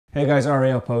Hey guys,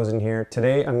 Ariel Posen here.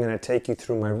 Today I'm going to take you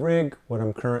through my rig, what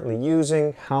I'm currently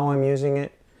using, how I'm using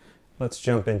it. Let's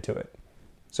jump into it.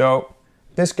 So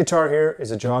this guitar here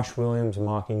is a Josh Williams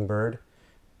Mockingbird,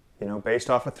 based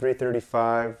off a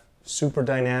 335, super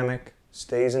dynamic,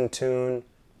 stays in tune,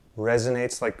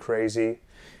 resonates like crazy.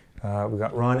 We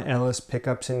got Ron Ellis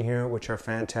pickups in here, which are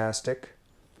fantastic.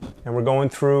 And we're going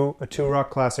through a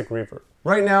 2-Rock Classic reverb.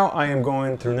 Right now I am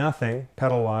going through nothing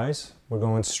pedal-wise. We're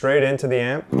going straight into the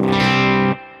amp.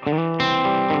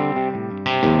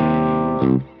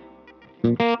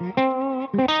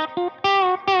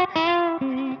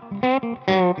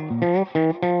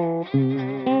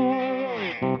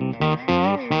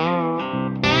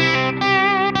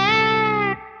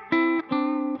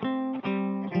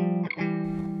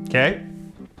 Okay.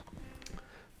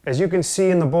 As you can see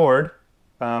in the board,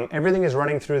 everything is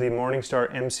running through the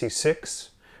Morningstar MC6,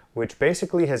 which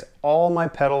basically has all my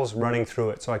pedals running through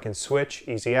it, so I can switch,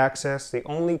 easy access. The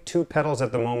only 2 pedals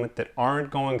at the moment that aren't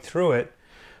going through it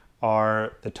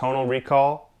are the Tonal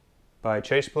Recall by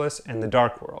Chase Bliss and the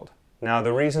Dark World. Now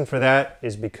the reason for that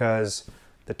is because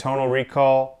the Tonal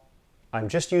Recall I'm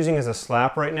just using as a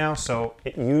slap right now, so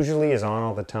it usually is on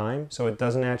all the time, so it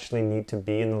doesn't actually need to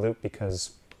be in the loop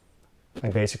because I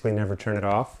basically never turn it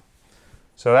off.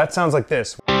 So that sounds like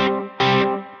this.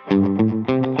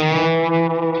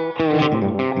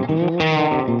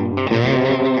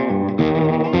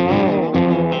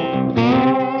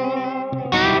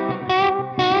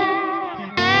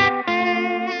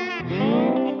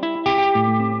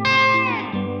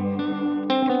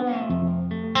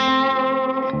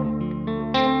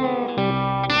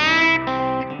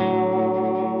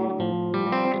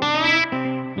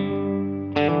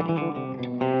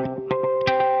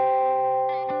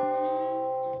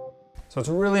 So it's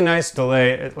a really nice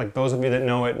delay. Like those of you that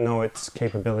know it know its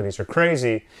capabilities are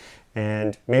crazy,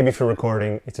 and maybe for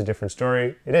recording it's a different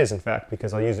story. It is, in fact,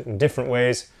 because I'll use it in different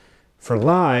ways. For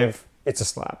live, it's a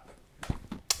slap.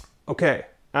 Okay,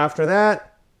 after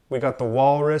that we got the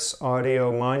Walrus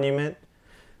Audio Monument,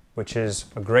 which is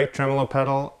a great tremolo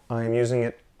pedal. I am using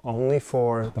it only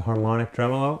for the harmonic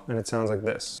tremolo, and it sounds like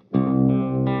this.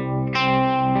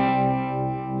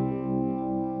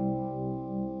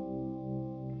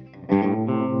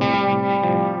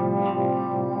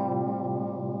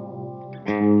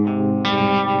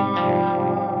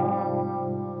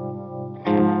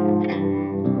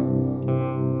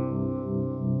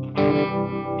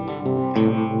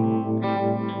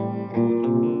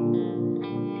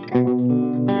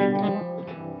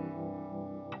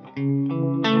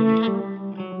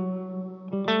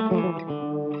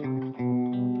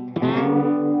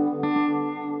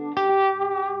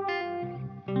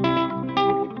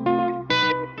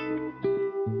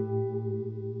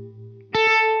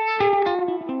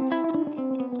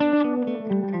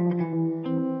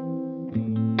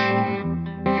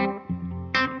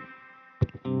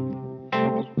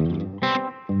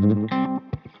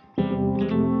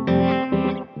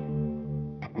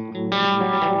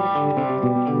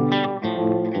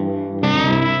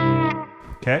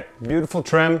 Okay, beautiful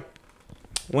trem.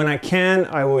 When I can,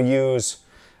 I will use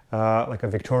like a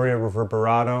Victoria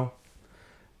Reverberato,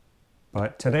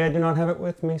 but today I do not have it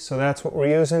with me, so that's what we're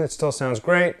using. It still sounds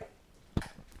great.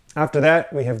 After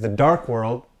that, we have the Dark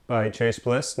World by Chase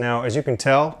Bliss. Now, as you can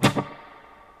tell,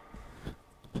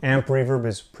 amp reverb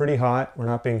is pretty hot. We're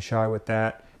not being shy with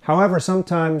that. However,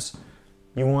 sometimes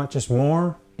you want just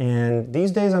more, and these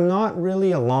days I'm not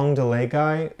really a long delay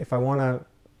guy. If I want to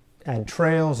add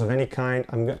trails of any kind,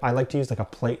 I like to use like a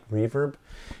plate reverb,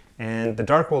 and the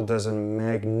Dark World does a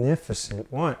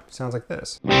magnificent one. Sounds like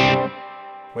this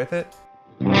with it.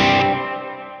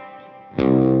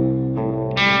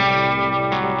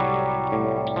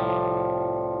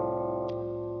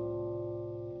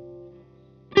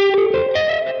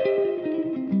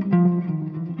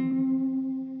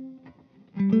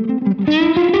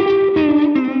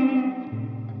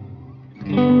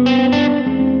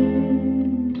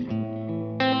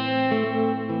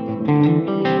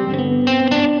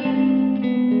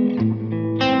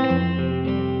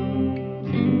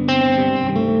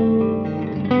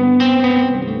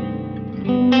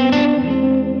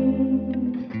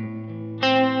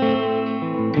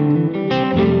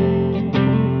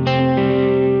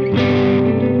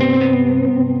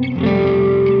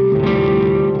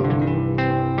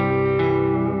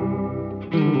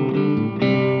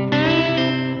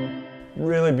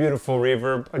 Really beautiful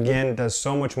reverb. Again, does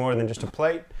so much more than just a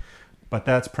plate, but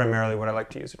that's primarily what I like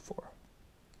to use it for.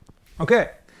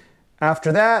 Okay,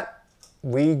 after that,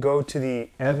 we go to the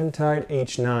Eventide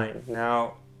H9.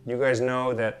 Now, you guys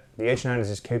know that the H9 is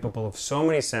just capable of so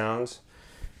many sounds.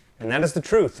 And that is the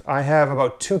truth. I have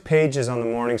about 2 pages on the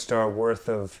Morningstar worth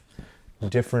of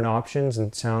different options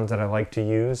and sounds that I like to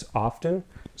use often.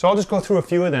 So I'll just go through a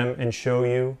few of them and show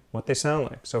you what they sound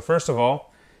like. So first of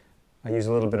all, I use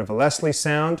a little bit of a Leslie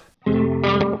sound.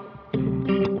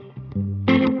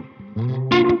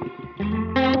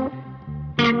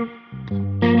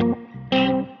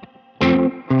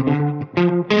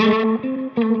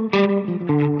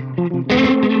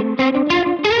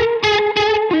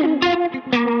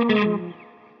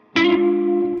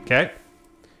 Okay,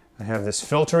 I have this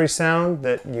filtery sound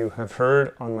that you have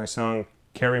heard on my song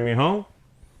Carry Me Home.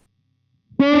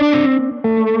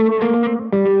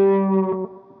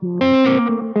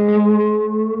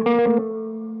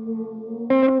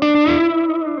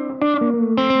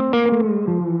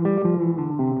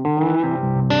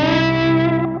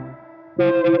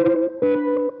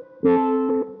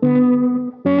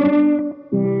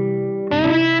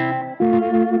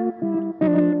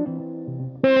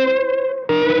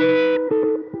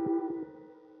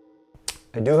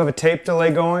 I do have a tape delay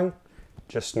going,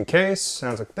 just in case.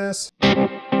 Sounds like this. And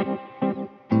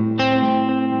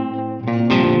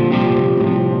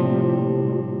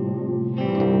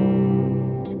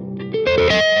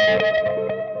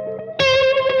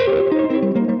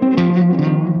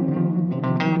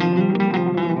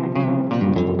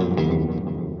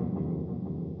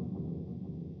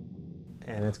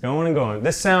it's going and going.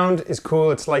 This sound is cool.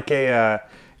 It's like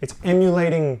it's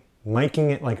emulating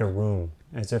miking it like a room.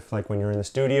 As if like when you're in the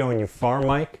studio and you far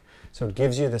mic, so it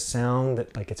gives you the sound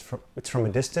that like it's from a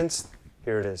distance.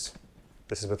 Here it is.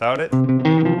 This is without it.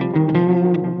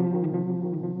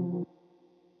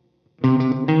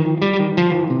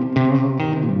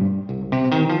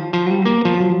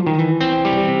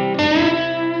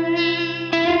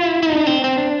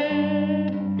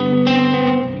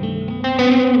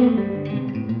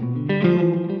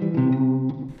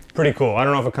 Pretty cool. I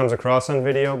don't know if it comes across on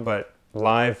video, but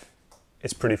live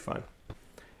it's pretty fun.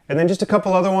 And then just a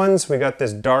couple other ones. We got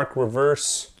this dark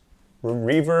reverse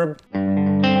reverb.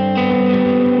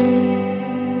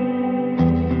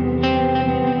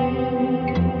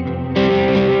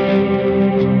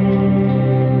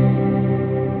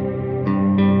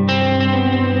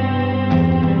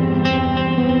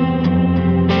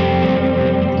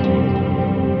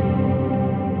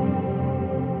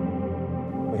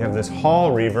 We have this hall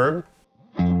reverb.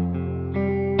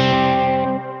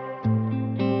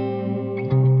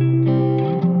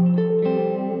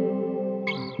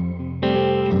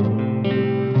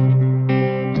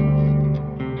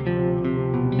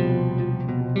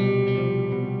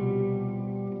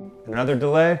 Another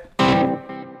delay.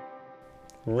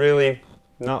 Really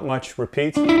not much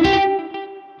repeat.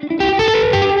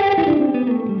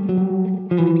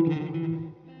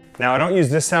 Now I don't use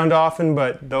this sound often,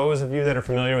 but those of you that are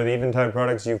familiar with Eventide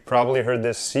products, you've probably heard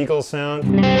this seagull sound.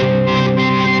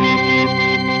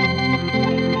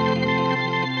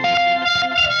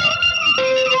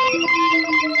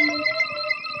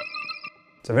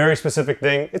 It's a very specific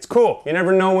thing. It's cool. You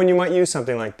never know when you might use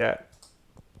something like that.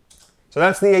 So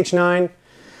that's the H9.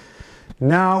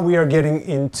 Now we are getting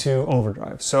into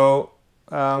overdrive. So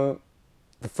the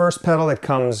first pedal that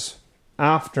comes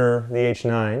after the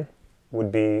H9 would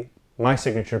be my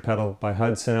signature pedal by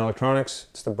Hudson Electronics.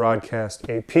 It's the Broadcast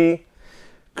AP.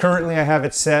 Currently I have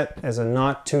it set as a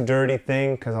not too dirty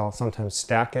thing because I'll sometimes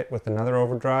stack it with another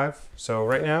overdrive. So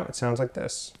right now it sounds like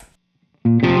this.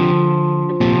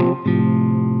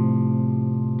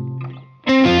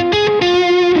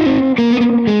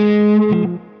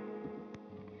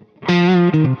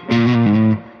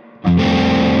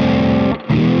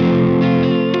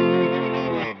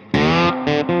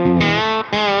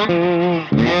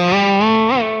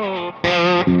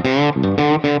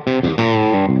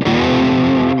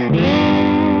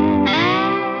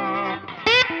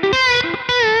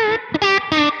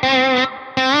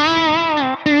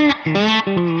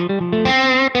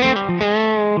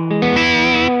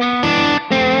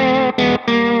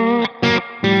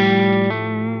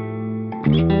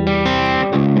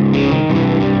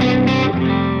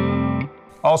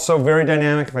 Also very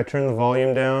dynamic if I turn the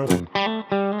volume down.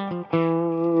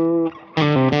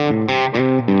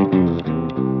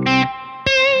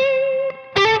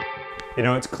 You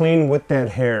know, it's clean with that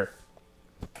hair.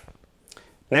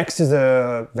 Next is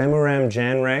a Vemuram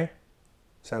Jan Ray.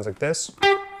 Sounds like this.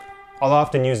 I'll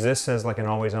often use this as like an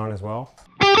always on as well.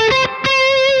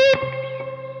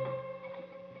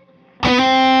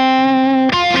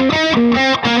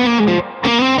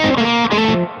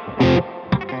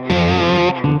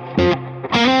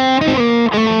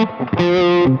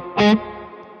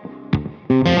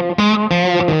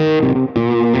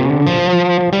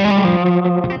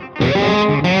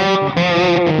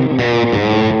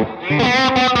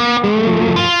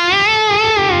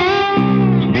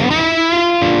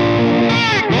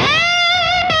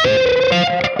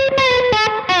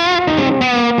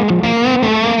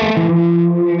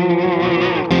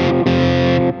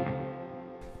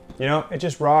 You know, it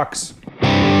just rocks.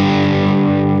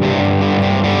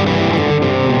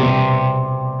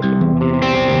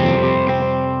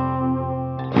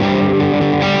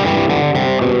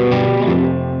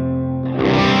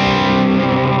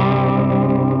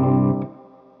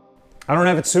 I don't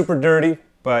have it super dirty,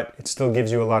 but it still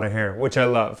gives you a lot of hair, which I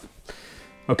love.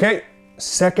 Okay,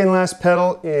 second last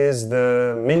pedal is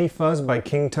the Mini Fuzz by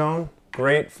King Tone.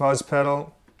 Great fuzz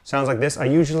pedal. Sounds like this. I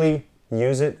usually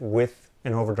use it with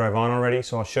an overdrive on already,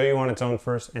 so I'll show you on its own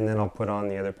first, and then I'll put on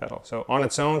the other pedal. So on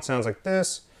its own, sounds like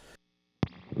this.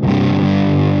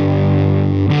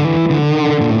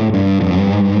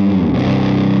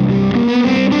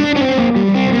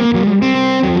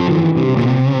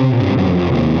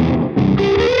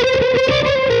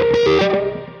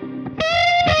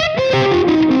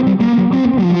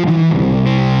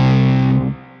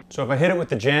 So if I hit it with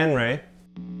the Jan Ray,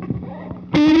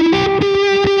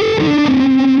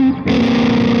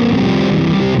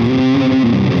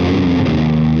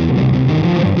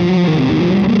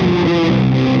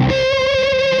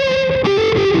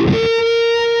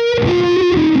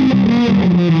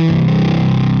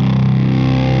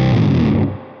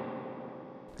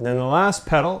 and then the last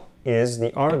pedal is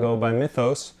the Argo by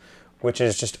Mythos, which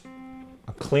is just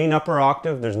a clean upper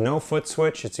octave. There's no foot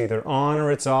switch. It's either on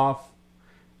or it's off.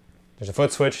 There's a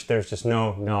foot switch, there's just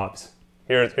no knobs.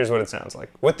 Here's what it sounds like,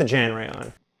 with the Jan Ray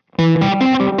on.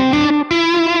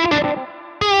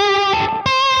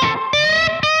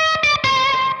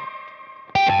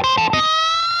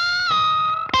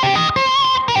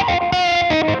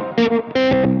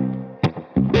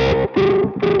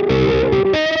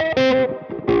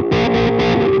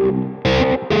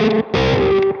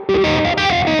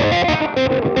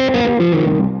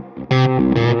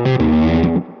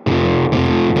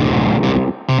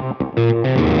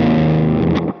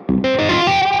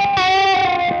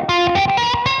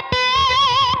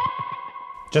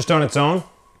 Just on its own.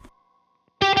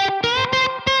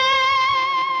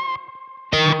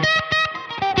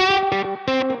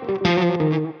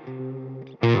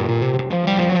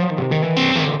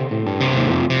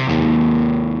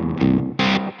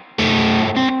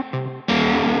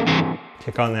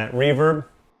 Kick on that reverb.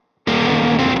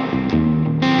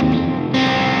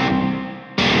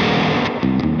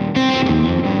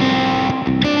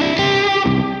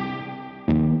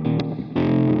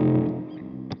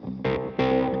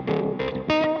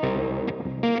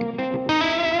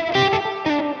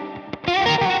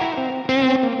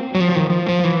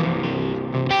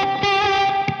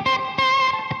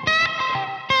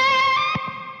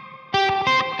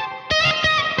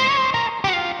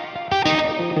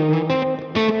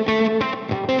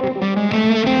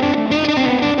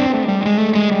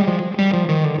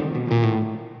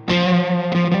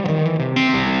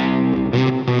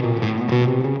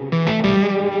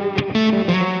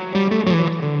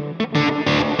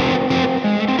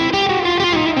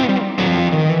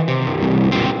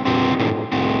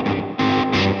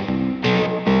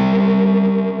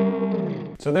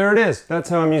 So there it is. That's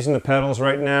how I'm using the pedals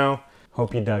right now.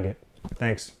 Hope you dug it.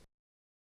 Thanks.